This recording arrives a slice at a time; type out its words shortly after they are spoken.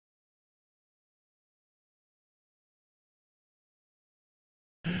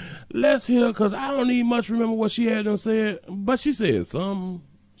Let's hear, because I don't even much remember what she had done said, but she said something.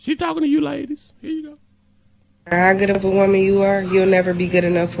 She talking to you ladies. Here you go. How good of a woman you are, you'll never be good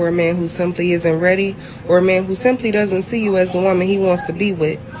enough for a man who simply isn't ready, or a man who simply doesn't see you as the woman he wants to be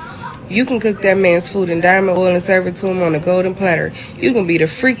with. You can cook that man's food in diamond oil and serve it to him on a golden platter. You can be the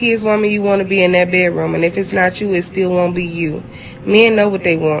freakiest woman you want to be in that bedroom, and if it's not you, it still won't be you. Men know what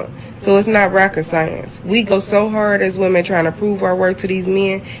they want, so it's not rocket science. We go so hard as women trying to prove our worth to these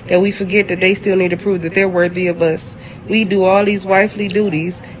men that we forget that they still need to prove that they're worthy of us. We do all these wifely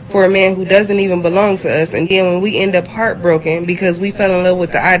duties for a man who doesn't even belong to us, and then when we end up heartbroken because we fell in love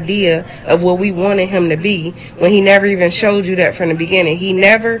with the idea of what we wanted him to be, when he never even showed you that from the beginning. He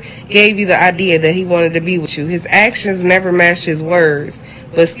never gave you the idea that he wanted to be with you. His actions never matched his words,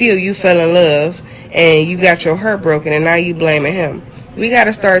 but still you fell in love and you got your heart broken, and now you blaming him. We got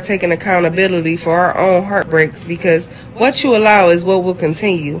to start taking accountability for our own heartbreaks, because what you allow is what will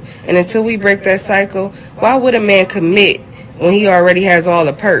continue. And until we break that cycle, why would a man commit when he already has all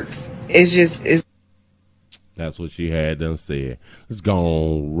the perks? It's That's what she had done said. Let's go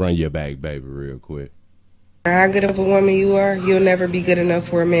on, run your back, baby, real quick. How good of a woman you are, you'll never be good enough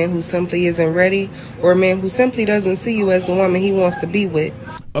for a man who simply isn't ready, or a man who simply doesn't see you as the woman he wants to be with.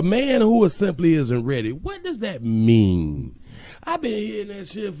 A man who simply isn't ready. What does that mean? I've been hearing that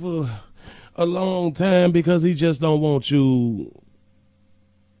shit for a long time, because he just don't want you.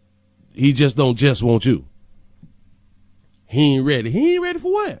 He just don't just want you. He ain't ready. He ain't ready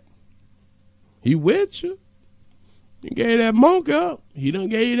for what? He with you. He gave that monkey up. He done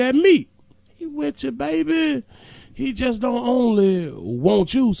gave you that meat. He with you, baby. He just don't only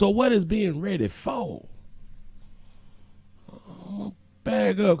want you. So what is being ready for? I'm gonna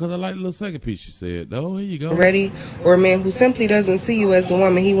bag up, because I like the little second piece she said, though. Here you go. Ready, or a man who simply doesn't see you as the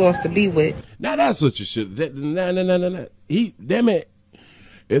woman he wants to be with. Now that's what you should. No. He, damn it.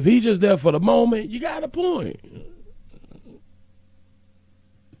 If he just there for the moment, you got a point.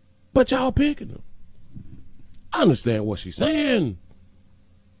 But y'all picking him. I understand what she's saying.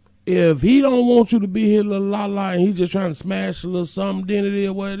 If he don't want you to be here, little la and he just trying to smash a little something, then it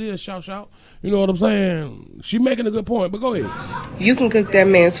is what it is, shout. You know what I'm saying? She making a good point, but go ahead. You can cook that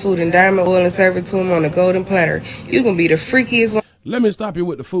man's food in diamond oil and serve it to him on a golden platter. You can be the freakiest one. Let me stop you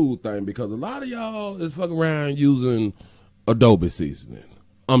with the food thing, because a lot of y'all is fucking around using Adobe seasoning.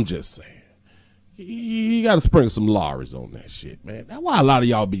 I'm just saying. You got to sprinkle some Lawry's on that shit, man. That's why a lot of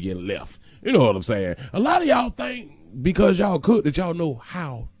y'all be getting left. You know what I'm saying? A lot of y'all think because y'all cook that y'all know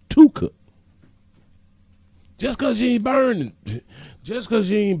how to cook. Just because you ain't burn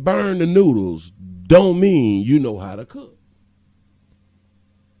the noodles don't mean you know how to cook.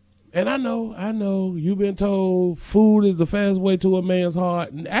 And I know you've been told food is the fast way to a man's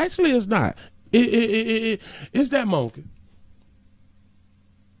heart. Actually, it's not. It's that monkey.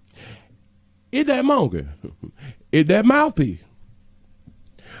 It's that monkey. It's that mouthpiece.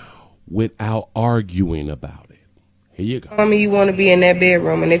 Without arguing about it. Here you go. Tell me you want to be in that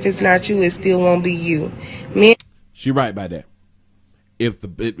bedroom, and if it's not you, it still won't be you. Men. She right by that.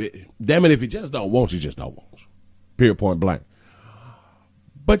 Damn it, if he just don't want you, just don't want you. Period, point blank.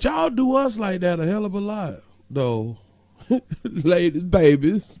 But y'all do us like that a hell of a lot, though. Ladies,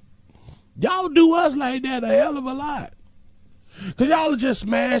 babies. Y'all do us like that a hell of a lot. Because y'all are just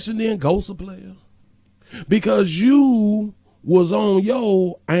smashing then ghost a player. Because you was on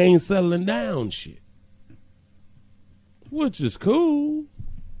your I ain't settling down shit. Which is cool.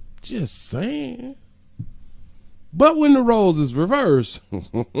 Just saying. But when the roles is reversed,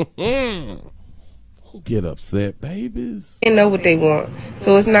 don't get upset, babies. They know what they want,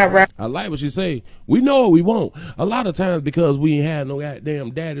 so it's not right. I like what you say. We know what we want. A lot of times, because we ain't had no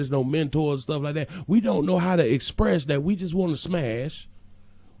goddamn daddies, no mentors, stuff like that, we don't know how to express that we just want to smash.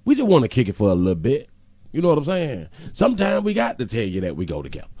 We just want to kick it for a little bit. You know what I'm saying? Sometimes we got to tell you that we go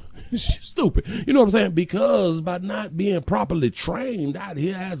together. Stupid. You know what I'm saying? Because by not being properly trained out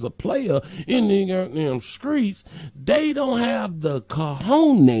here as a player in the goddamn streets, they don't have the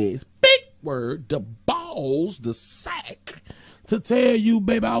cojones, big word, the balls, the sack to tell you,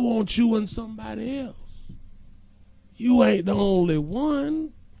 baby, I want you and somebody else. You ain't the only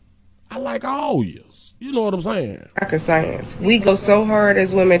one. I like all yous. You know what I'm saying? Rocket science. We go so hard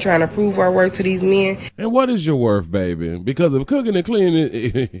as women trying to prove our worth to these men. And what is your worth, baby? Because if cooking and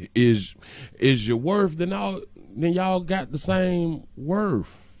cleaning is your worth, then y'all got the same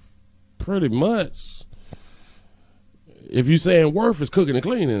worth, pretty much. If you saying worth is cooking and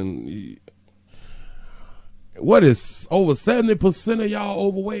cleaning, what is over 70% of y'all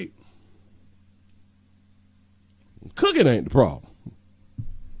overweight? Cooking ain't the problem.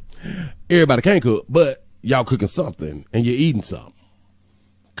 Everybody can't cook, but y'all cooking something and you're eating something.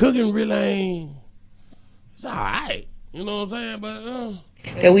 cooking really ain't, it's all right. You know what I'm saying?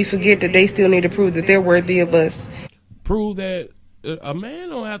 But that we forget that they still need to prove that they're worthy of us. Prove that a man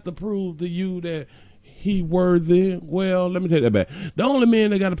don't have to prove to you that he worthy. Well, let me take that back. The only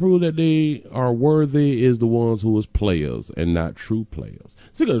men that got to prove that they are worthy is the ones who is players and not true players.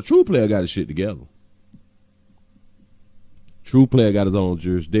 See, because a true player got his shit together. True player got his own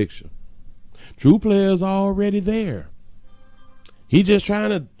jurisdiction. True player's already there. He just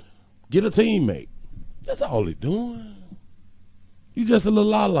trying to get a teammate. That's all he doing. You just a little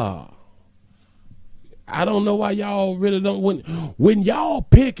la-la. I don't know why y'all really don't. When y'all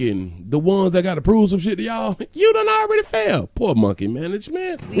picking the ones that got to prove some shit to y'all, you done already failed. Poor monkey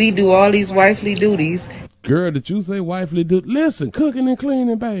management. We do all these wifely duties. Girl, did you say wifely duty? Listen, cooking and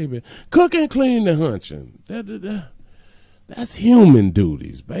cleaning, baby. Cooking, cleaning, and hunching. That's human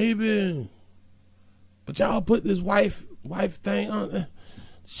duties, baby. But y'all put this wife thing on.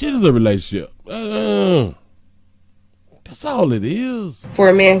 Shit is a relationship. That's all it is. For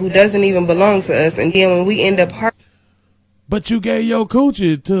a man who doesn't even belong to us, and then when we end up hurt. But you gave your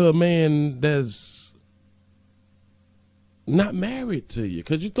coochie to a man that's not married to you.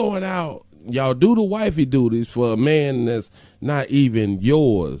 Because you're throwing out, y'all do the wifey duties for a man that's not even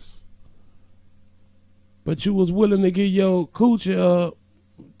yours. But you was willing to give your coochie up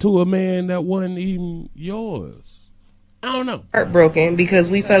to a man that wasn't even yours. I don't know. Heartbroken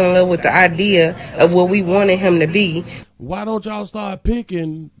because we fell in love with the idea of what we wanted him to be. Why don't y'all start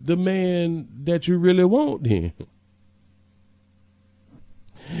picking the man that you really want then?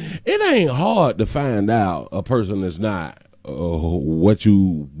 It ain't hard to find out a person that's not what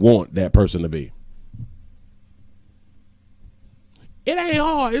you want that person to be. It ain't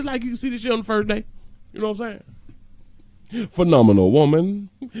hard. It's like you can see this shit on the first day. You know what I'm saying? Phenomenal woman.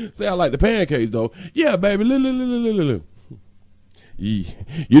 Say I like the pancakes though. Yeah, baby.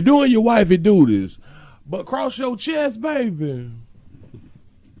 You're doing your wifey duties, but cross your chest, baby.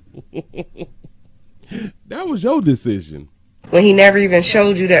 That was your decision. When he never even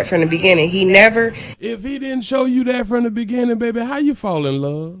showed you that from the beginning. He never. If he didn't show you that from the beginning, baby, how you fall in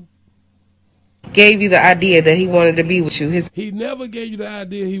love? Gave you the idea that he wanted to be with you. He never gave you the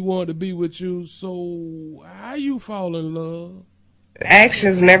idea he wanted to be with you, so how you fall in love?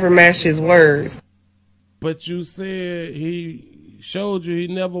 Actions never matched his words. But you said he showed you he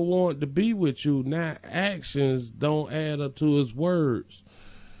never wanted to be with you. Now actions don't add up to his words.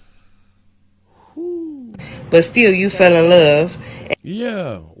 Whew. But still you fell in love.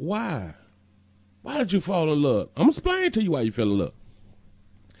 Yeah, why? Why did you fall in love? I'm going to explain to you why you fell in love.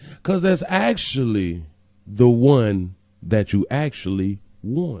 Because that's actually the one that you actually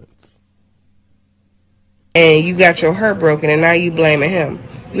want. And you got your heart broken and now you blaming him.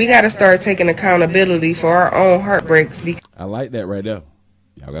 We got to start taking accountability for our own heartbreaks. I like that right there.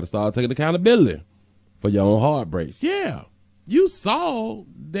 Y'all got to start taking accountability for your own heartbreaks. Yeah, you saw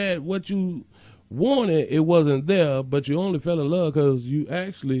that what you wanted, it wasn't there, but you only fell in love because you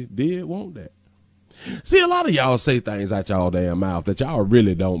actually did want that. See, a lot of y'all say things out y'all damn mouth that y'all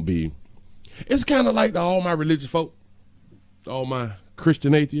really don't be. It's kind of like all my religious folk, all my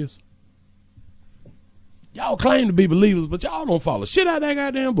Christian atheists. Y'all claim to be believers, but y'all don't follow shit out that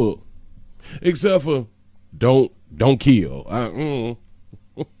goddamn book. Except for don't kill.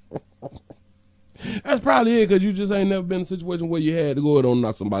 That's probably it, because you just ain't never been in a situation where you had to go ahead and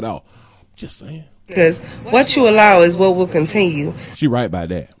knock somebody out. Just saying. Because what you allow is what will continue. She right by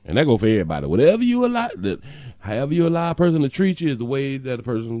that. And that go for everybody. Whatever you allow, however you allow a person to treat you is the way that a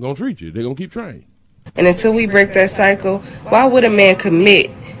person gonna treat you. They're gonna keep trying. And until we break that cycle, why would a man commit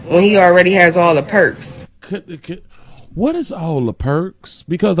when he already has all the perks? What is all the perks?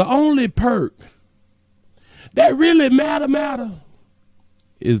 Because the only perk that really matter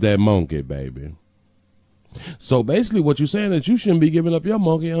is that monkey, baby. So basically what you're saying is you shouldn't be giving up your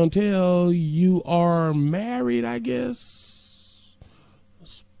monkey until you are married, I guess.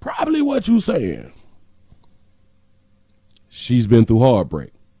 That's probably what you're saying. She's been through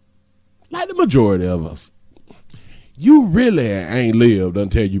heartbreak. Like the majority of us. You really ain't lived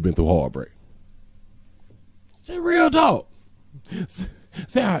until you've been through heartbreak. Say real talk.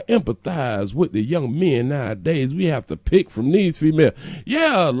 Say I empathize with the young men nowadays. We have to pick from these females.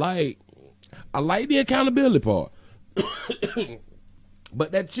 Yeah, like, I like the accountability part.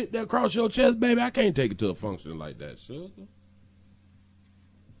 But that shit that across your chest, baby, I can't take it to a function like that, sugar.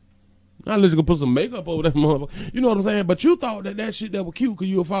 I let you go put some makeup over that motherfucker. You know what I'm saying? But you thought that shit that was cute because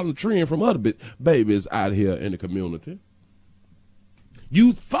you were following the trend from other babies out here in the community.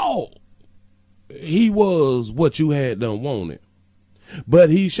 You thought he was what you had done wanted. But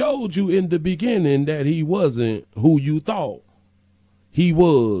he showed you in the beginning that he wasn't who you thought he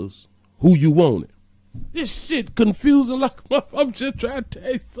was who you wanted. This shit confusing like I'm just trying to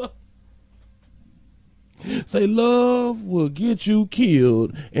tell you something. Say love will get you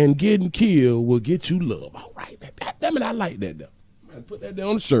killed and getting killed will get you love. All right. Damn it, I like that though. Put that down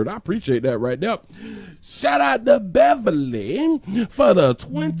on the shirt. I appreciate that right there. Shout out to Beverly for the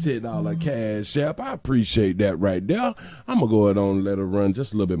 $20 cash app. I appreciate that right there. I'm going to go ahead and let her run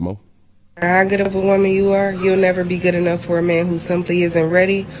just a little bit more. How good of a woman you are, you'll never be good enough for a man who simply isn't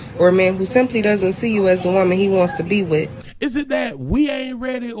ready, or a man who simply doesn't see you as the woman he wants to be with. Is it that we ain't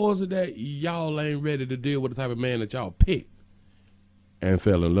ready, or is it that y'all ain't ready to deal with the type of man that y'all picked and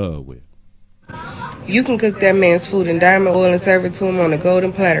fell in love with? You can cook that man's food in diamond oil and serve it to him on a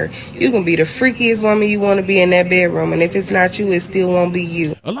golden platter. You can be the freakiest woman you want to be in that bedroom, and if it's not you, it still won't be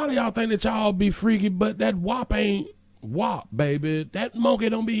you. A lot of y'all think that y'all be freaky, but that WAP ain't WAP, baby. That monkey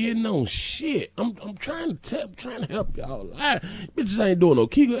don't be hitting on shit. I'm trying to help y'all. Bitches ain't doing no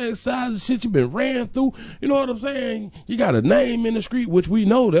Kegel exercises, shit you been ran through. You know what I'm saying? You got a name in the street, which we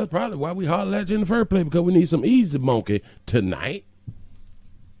know. That's probably why we holler at you in the first place, because we need some easy monkey tonight.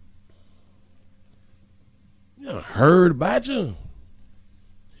 You heard about you.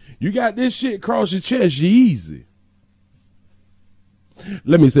 You got this shit across your chest, you easy.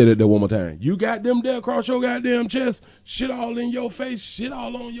 Let me say that one more time. You got them there across your goddamn chest, shit all in your face, shit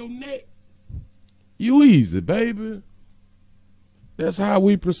all on your neck. You easy, baby. That's how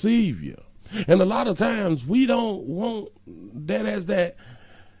we perceive you. And a lot of times we don't want that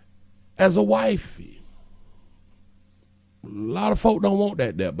as a wifey. A lot of folk don't want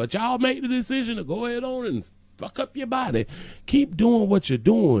that there. But y'all make the decision to go ahead on and fuck up your body. Keep doing what you're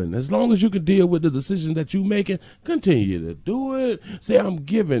doing. As long as you can deal with the decisions that you're making, continue to do it. Say, I'm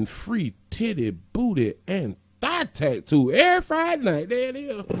giving free titty, booty, and thigh tattoo every Friday night. There it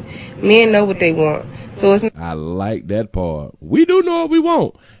is. Men know what they want. So it's I like that part. We do know what we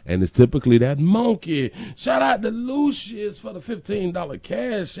want. And it's typically that monkey. Shout out to Lucius for the $15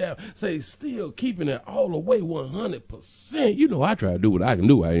 cash app. Say, still keeping it all the way 100%. You know, I try to do what I can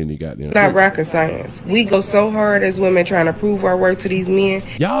do. I ain't got them. not rocket science. We go so hard as women trying to prove our worth to these men.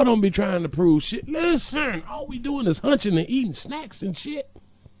 Y'all don't be trying to prove shit. Listen, all we doing is hunching and eating snacks and shit.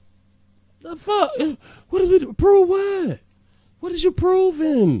 The fuck? What is we prove? What? What is you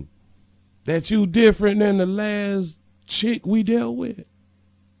proving? That you different than the last chick we dealt with?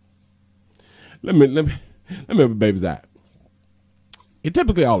 Let me baby's eye. It's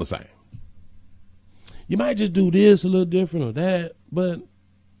typically all the same. You might just do this a little different or that, but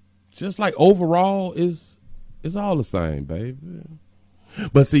just like overall, it's all the same, baby.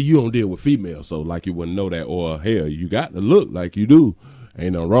 But see, you don't deal with females, so like you wouldn't know that, or hell, you got to look like you do.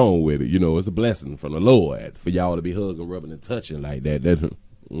 Ain't nothing wrong with it. You know, it's a blessing from the Lord for y'all to be hugging, rubbing, and touching like that.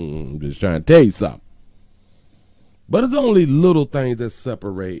 I'm just trying to tell you something. But it's only little things that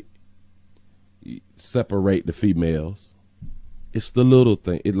separate the females. It's the little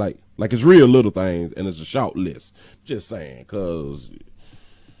thing. It like it's real little things, and it's a short list. Just saying, cause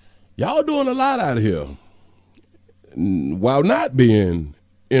y'all doing a lot out here while not being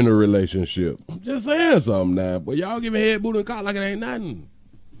in a relationship. I'm just saying something now. But y'all giving head, booty, and cock like it ain't nothing.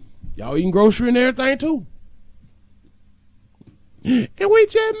 Y'all eating grocery and everything too. And we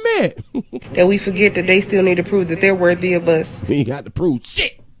just met. That we forget that they still need to prove that they're worthy of us. We ain't got to prove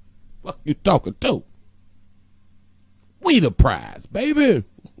shit. What you talking to? We the prize, baby.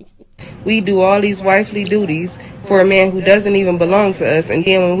 We do all these wifely duties for a man who doesn't even belong to us, and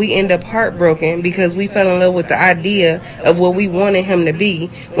then when we end up heartbroken because we fell in love with the idea of what we wanted him to be,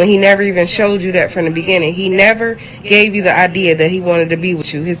 when he never even showed you that from the beginning. He never gave you the idea that he wanted to be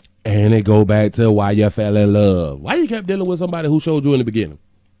with you. And it go back to why you fell in love. Why you kept dealing with somebody who showed you in the beginning?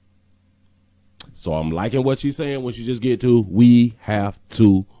 So I'm liking what she's saying when she just get to, we have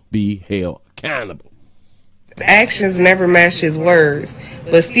to be held accountable. Actions never match his words,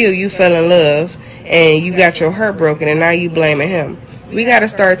 but still you fell in love and you got your heart broken, and now you blaming him. We got to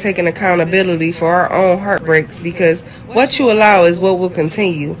start taking accountability for our own heartbreaks, because what you allow is what will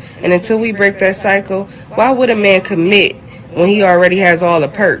continue. And until we break that cycle, why would a man commit when he already has all the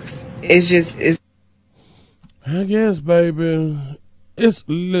perks? It's I guess, baby, it's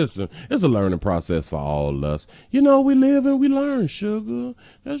a learning process for all of us. You know, we live and we learn, sugar.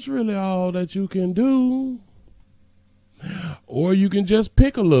 That's really all that you can do. Or you can just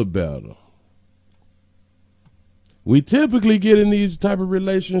pick a little better. We typically get in these type of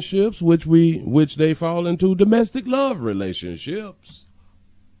relationships, which they fall into domestic love relationships.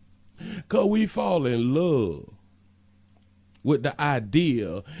 'Cause we fall in love with the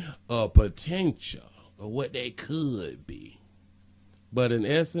idea of potential of what they could be. But in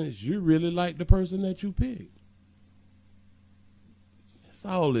essence, you really like the person that you picked.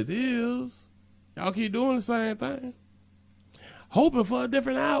 That's all it is. Y'all keep doing the same thing, hoping for a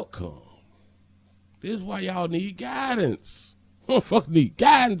different outcome. This is why y'all need guidance. Motherfuckers need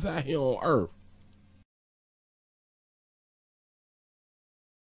guidance out here on earth.